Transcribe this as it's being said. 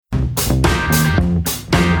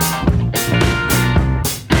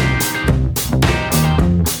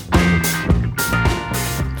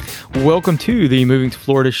Welcome to the Moving to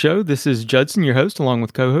Florida show. This is Judson, your host, along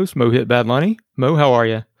with co-host Mohit Badlani. Mo, how are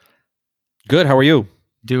you? Good. How are you?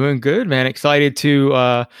 Doing good, man. Excited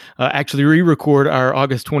to actually re-record our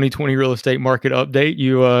August 2020 real estate market update.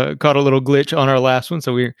 You caught a little glitch on our last one,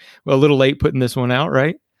 so we're a little late putting this one out,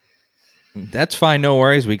 right? That's fine. No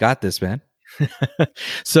worries. We got this, man.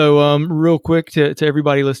 So real quick to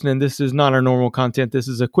everybody listening, this is not our normal content. This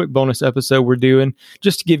is a quick bonus episode we're doing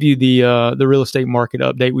just to give you the real estate market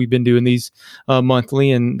update. We've been doing these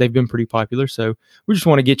monthly, and they've been pretty popular. So we just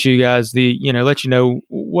want to get you guys let you know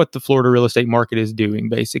what the Florida real estate market is doing,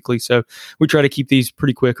 basically. So we try to keep these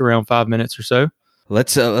pretty quick, around 5 minutes or so.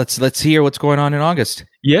 Let's hear what's going on in August.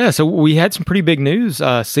 Yeah, so we had some pretty big news.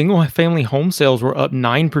 Single-family home sales were up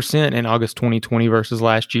 9% in August 2020 versus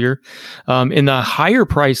last year. In the higher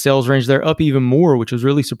price sales range, they're up even more, which was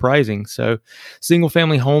really surprising. So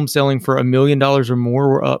single-family homes selling for $1 million or more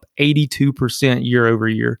were up 82% year over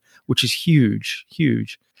year, which is huge,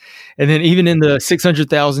 huge. And then even in the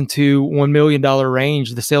 $600,000 to $1 million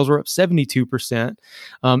range, the sales were up 72%.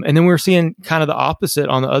 And then we're seeing kind of the opposite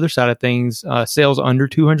on the other side of things. Sales under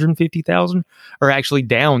 $250,000 are actually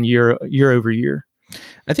down year over year.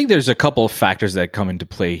 I think there's a couple of factors that come into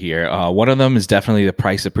play here. One of them is definitely the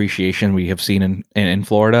price appreciation we have seen in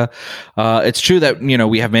Florida. It's true that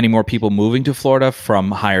we have many more people moving to Florida from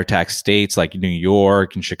higher tax states like New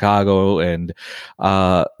York and Chicago, and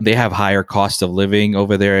they have higher cost of living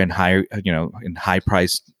over there and higher, in high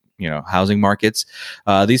priced housing markets.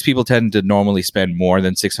 These people tend to normally spend more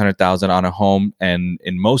than $600,000 on a home, and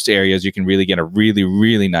in most areas, you can really get a really,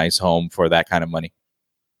 really nice home for that kind of money.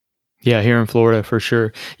 Yeah, here in Florida for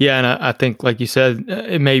sure. Yeah, and I think, like you said,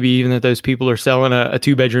 it may be even that those people are selling a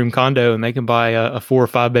 2-bedroom condo and they can buy a 4 or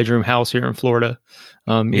 5 bedroom house here in Florida,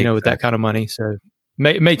 exactly, with that kind of money. So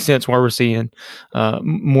it makes sense why we're seeing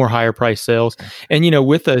more higher price sales. And,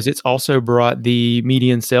 with those, it's also brought the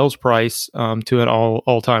median sales price to an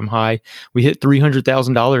all-time high. We hit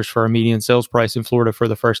 $300,000 for our median sales price in Florida for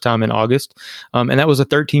the first time in August. And that was a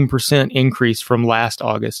 13% increase from last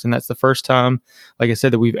August. And that's the first time, like I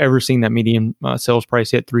said, that we've ever seen that median sales price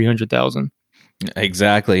hit $300,000.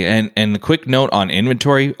 Exactly. And a quick note on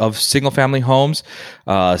inventory of single family homes.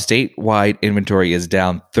 Statewide inventory is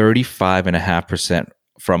down 35.5%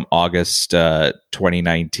 from August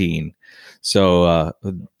 2019. So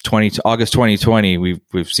August 2020,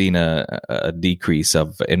 we've seen a decrease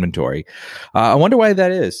of inventory. I wonder why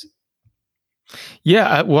that is.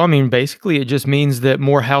 Yeah, well, I mean, basically, it just means that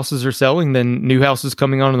more houses are selling than new houses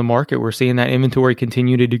coming onto the market. We're seeing that inventory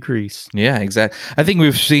continue to decrease. Yeah, exactly. I think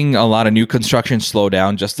we've seen a lot of new construction slow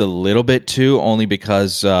down just a little bit too, only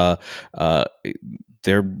because they're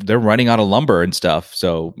running out of lumber and stuff.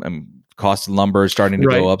 So cost of lumber is starting to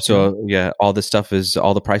go up. So yeah, all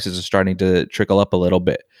the prices are starting to trickle up a little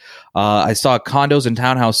bit. I saw condos and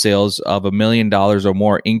townhouse sales of $1 million or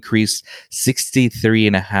more increased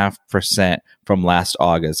 63.5% from last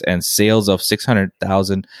August, and sales of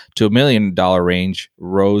 $600,000 to $1 million range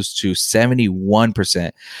rose to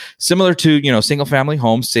 71%. Similar to single family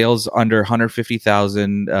home sales under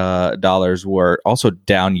 $150,000 were also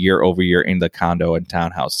down year over year in the condo and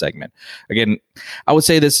townhouse segment. Again, I would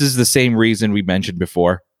say this is the same reason we mentioned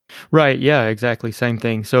before. Right. Yeah, exactly. Same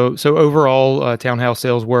thing. So overall, townhouse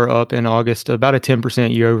sales were up in August, about a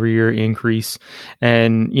 10% year over year increase.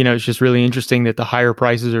 And, it's just really interesting that the higher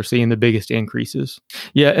prices are seeing the biggest increases.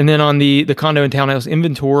 Yeah. And then on the condo and townhouse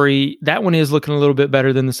inventory, that one is looking a little bit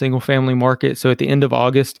better than the single family market. So at the end of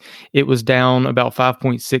August, it was down about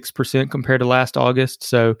 5.6% compared to last August.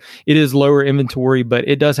 So it is lower inventory, but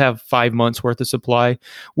it does have 5 months worth of supply,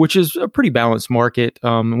 which is a pretty balanced market.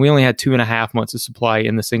 We only had 2.5 months of supply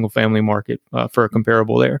in the single family market for a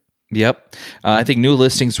comparable there. Yep. I think new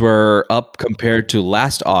listings were up compared to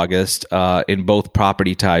last August in both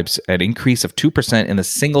property types, an increase of 2% in the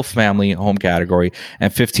single family home category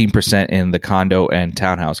and 15% in the condo and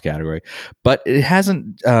townhouse category. But it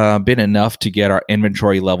hasn't been enough to get our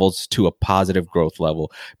inventory levels to a positive growth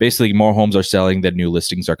level. Basically, more homes are selling than new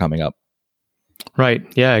listings are coming up. Right.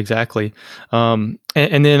 Yeah, exactly. And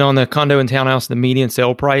then on the condo and townhouse, the median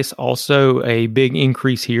sale price, also a big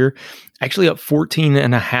increase here, actually up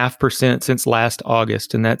 14.5% since last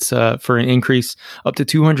August. And that's for an increase up to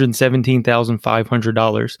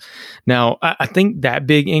 $217,500. Now, I think that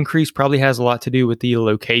big increase probably has a lot to do with the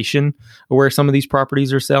location where some of these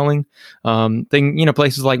properties are selling.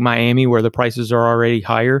 Places like Miami, where the prices are already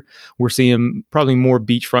higher, we're seeing probably more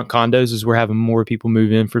beachfront condos as we're having more people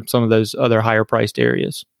move in from some of those other higher priced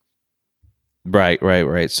areas.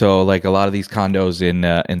 Right. So like a lot of these condos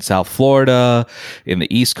in South Florida, in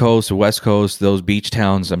the East Coast or West Coast, those beach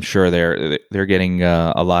towns, I'm sure they're getting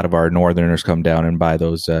a lot of our northerners come down and buy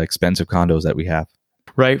those expensive condos that we have.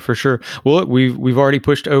 Right, for sure. Well, look, we've already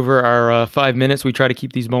pushed over our 5 minutes. We try to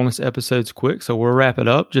keep these bonus episodes quick, so we'll wrap it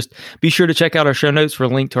up. Just be sure to check out our show notes for a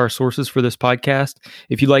link to our sources for this podcast.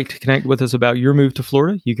 If you'd like to connect with us about your move to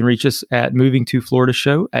Florida, you can reach us at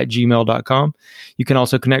movingtofloridashow@gmail.com. You can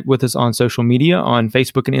also connect with us on social media on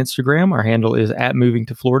Facebook and Instagram. Our handle is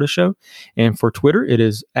 @movingtofloridashow, and for Twitter, it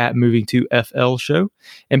is @movingtoflshow.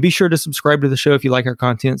 And be sure to subscribe to the show if you like our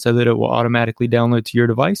content, so that it will automatically download to your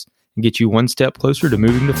device and get you one step closer to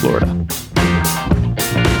moving to Florida.